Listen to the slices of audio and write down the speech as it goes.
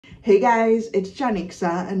Hey guys, it's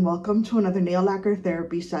Janixa and welcome to another nail lacquer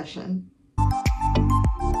therapy session.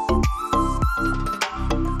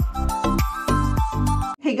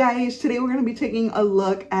 Hey guys, today we're going to be taking a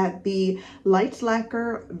look at the Lights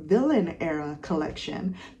Lacquer Villain Era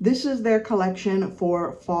collection. This is their collection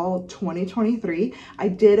for fall 2023. I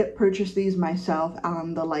did purchase these myself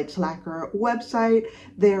on the Lights Lacquer website.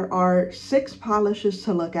 There are 6 polishes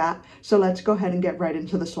to look at, so let's go ahead and get right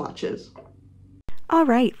into the swatches.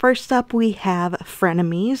 Alright, first up we have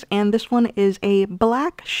Frenemies, and this one is a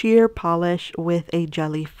black sheer polish with a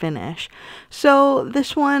jelly finish. So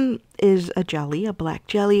this one is a jelly, a black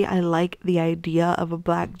jelly. I like the idea of a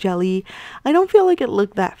black jelly. I don't feel like it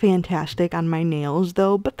looked that fantastic on my nails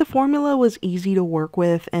though, but the formula was easy to work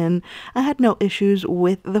with and I had no issues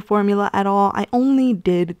with the formula at all. I only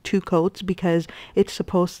did 2 coats because it's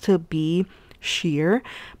supposed to be sheer,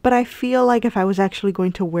 but I feel like if I was actually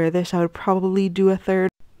going to wear this, I would probably do a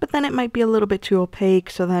third, but then it might be a little bit too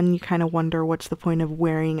opaque, so then you kind of wonder what's the point of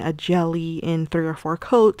wearing a jelly in 3 or 4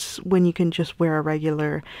 coats when you can just wear a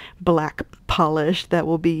regular black polish that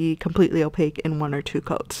will be completely opaque in 1 or 2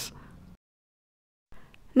 coats.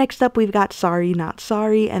 Next up we've got Sorry Not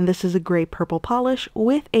Sorry, and this is a gray purple polish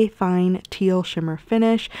with a fine teal shimmer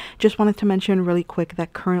finish. Just wanted to mention really quick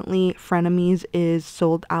that currently Frenemies is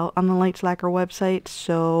sold out on the Lights Lacquer website,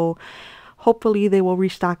 so hopefully they will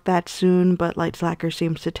restock that soon, but Lights Lacquer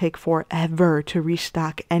seems to take forever to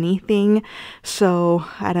restock anything, so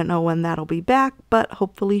I don't know when that'll be back, but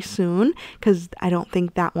hopefully soon, because I don't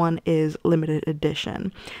think that one is limited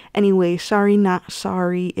edition. Anyway, Sorry Not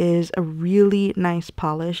Sorry is a really nice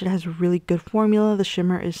polish. It has a really good formula. The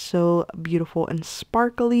shimmer is so beautiful and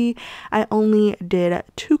sparkly. I only did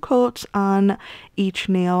 2 coats on each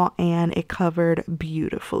nail and it covered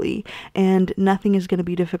beautifully, and nothing is going to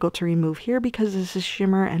be difficult to remove here because this is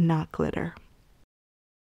shimmer and not glitter.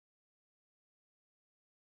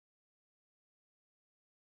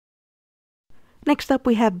 Next up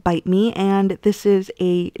we have Bite Me, and this is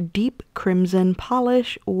a deep crimson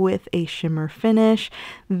polish with a shimmer finish.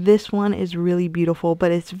 This one is really beautiful,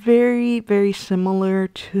 but it's very similar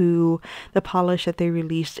to the polish that they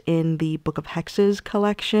released in the Book of Hexes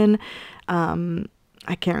collection.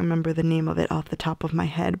 I can't remember the name of it off the top of my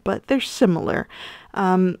head, but they're similar.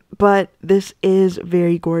 But this is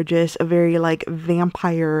very gorgeous, a very like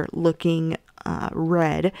vampire looking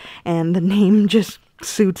red, and the name just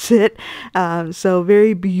suits it. So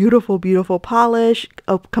very beautiful polish,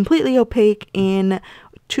 completely opaque in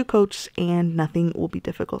 2 coats, and nothing will be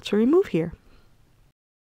difficult to remove here.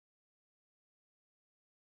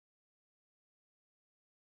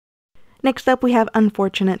 Next up we have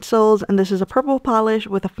Unfortunate Souls, and this is a purple polish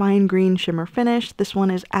with a fine green shimmer finish. This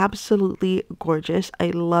one is absolutely gorgeous.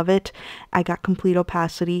 I love it. I got complete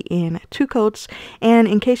opacity in 2 coats, and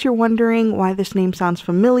in case you're wondering why this name sounds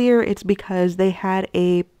familiar, it's because they had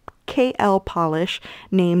a KL polish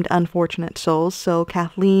named Unfortunate Souls, so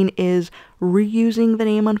Kathleen is reusing the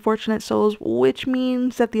name Unfortunate Souls, which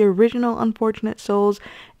means that the original Unfortunate Souls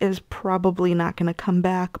is probably not going to come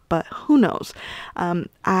back, but who knows.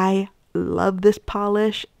 I love this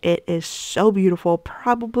polish. It is so beautiful,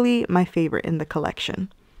 probably my favorite in the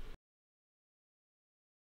collection.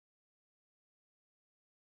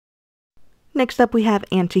 Next up we have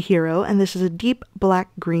Antihero, and this is a deep black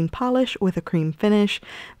green polish with a cream finish.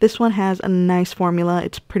 This one has a nice formula.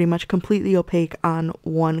 It's pretty much completely opaque on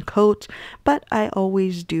 1 coat, but I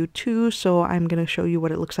always do 2, so I'm going to show you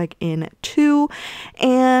what it looks like in 2.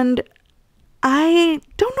 And I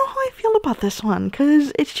don't know how I feel about this one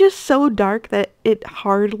because it's just so dark that it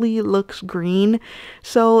hardly looks green.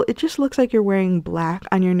 So it just looks like you're wearing black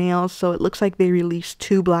on your nails. So it looks like they released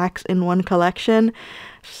 2 blacks in 1 collection.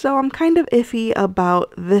 So I'm kind of iffy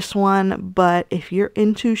about this one, but if you're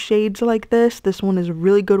into shades like this one is a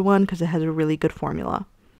really good one because it has a really good formula.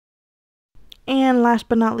 And last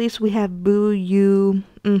but not least, we have Boo You,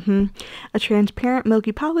 a transparent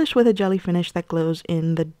milky polish with a jelly finish that glows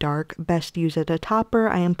in the dark. Best used as a topper.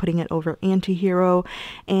 I am putting it over Antihero,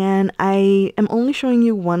 and I am only showing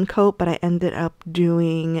you 1 coat, but I ended up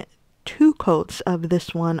doing 2 coats of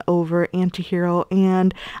this one over Antihero,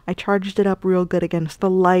 and I charged it up real good against the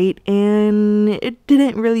light, and it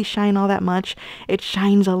didn't really shine all that much. It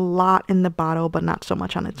shines a lot in the bottle, but not so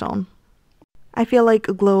much on its own. I feel like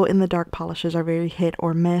glow-in-the-dark polishes are very hit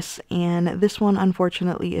or miss, and this one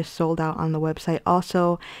unfortunately is sold out on the website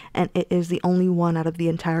also, and it is the only one out of the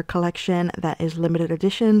entire collection that is limited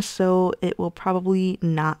edition, so it will probably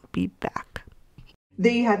not be back.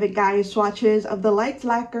 There you have it, guys. Swatches of the Lights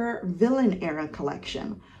Lacquer Villain Era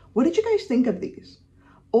collection. What did you guys think of these?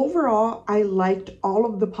 Overall, I liked all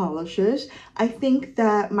of the polishes. I think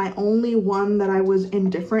that my only one that I was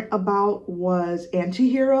indifferent about was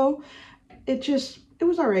Anti-Hero. It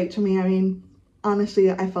was all right to me. I mean, honestly,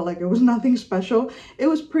 I felt like it was nothing special. It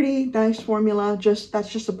was pretty nice formula, that's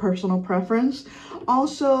just a personal preference.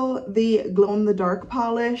 Also, the glow-in-the-dark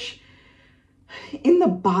polish, in the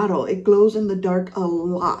bottle, it glows in the dark a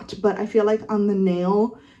lot, but I feel like on the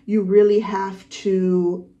nail, you really have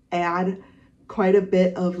to add quite a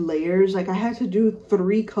bit of layers. Like I had to do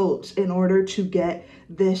 3 coats in order to get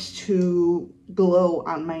this to glow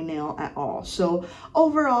on my nail at all. So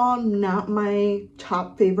overall, not my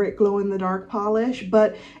top favorite glow in the dark polish,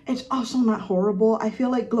 but it's also not horrible. I feel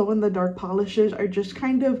like glow in the dark polishes are just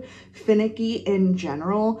kind of finicky in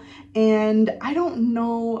general, and I don't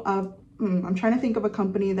know I'm trying to think of a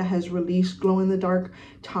company that has released glow in the dark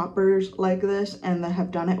toppers like this and that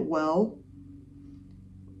have done it well.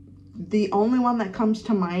 The only one that comes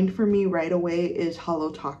to mind for me right away is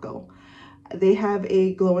Holo Taco. They have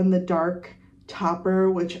a glow in the dark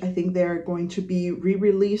topper, which I think they're going to be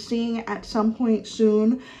re-releasing at some point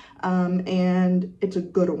soon, and it's a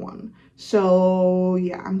good one. So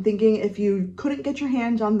yeah, I'm thinking if you couldn't get your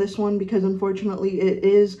hands on this one, because unfortunately it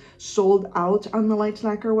is sold out on the Lights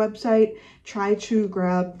Lacquer website, try to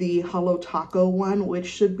grab the Holo Taco one, which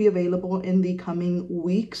should be available in the coming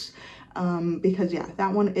weeks, because yeah,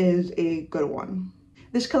 that one is a good one.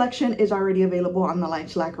 This collection is already available on the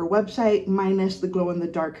Lights Lacquer website, minus the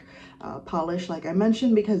glow-in-the-dark polish, like I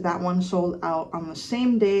mentioned, because that one sold out on the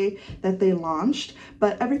same day that they launched.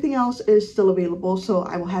 But everything else is still available, so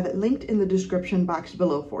I will have it linked in the description box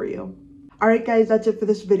below for you. Alright guys, that's it for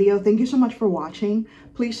this video. Thank you so much for watching.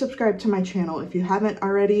 Please subscribe to my channel if you haven't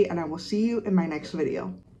already, and I will see you in my next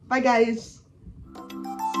video. Bye guys!